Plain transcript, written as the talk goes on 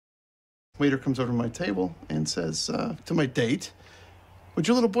Waiter comes over to my table and says to my date, "Would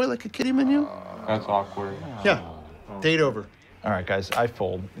your little boy like a kiddie menu?" That's awkward. Yeah, date over. All right, guys, I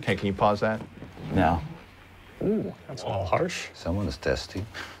fold. Okay, can you pause that? No. Ooh, that's a little harsh. Someone's testy.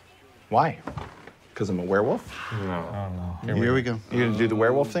 Why? Because I'm a werewolf? No. Here we go. You gonna do the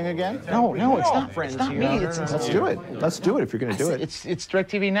werewolf thing again? No, it's not. It's not me. Let's do it. Let's do it if you're gonna do it. It's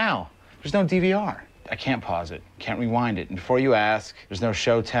DirecTV Now. There's no DVR. I can't pause it, can't rewind it. And before you ask, there's no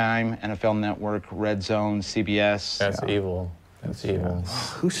Showtime, NFL Network, Red Zone, CBS. That's evil. That's evil.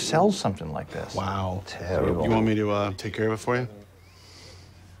 Who sells something like this? Wow. Terrible. You want me to take care of it for you?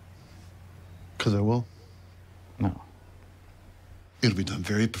 Because I will. No. It'll be done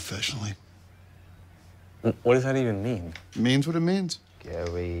very professionally. What does that even mean? It means what it means.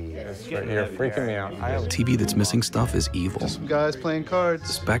 Gary. You're freaking me out. TV that's missing stuff is evil. Some guys playing cards.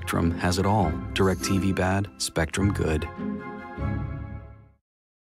 Spectrum has it all. DirecTV bad, Spectrum good.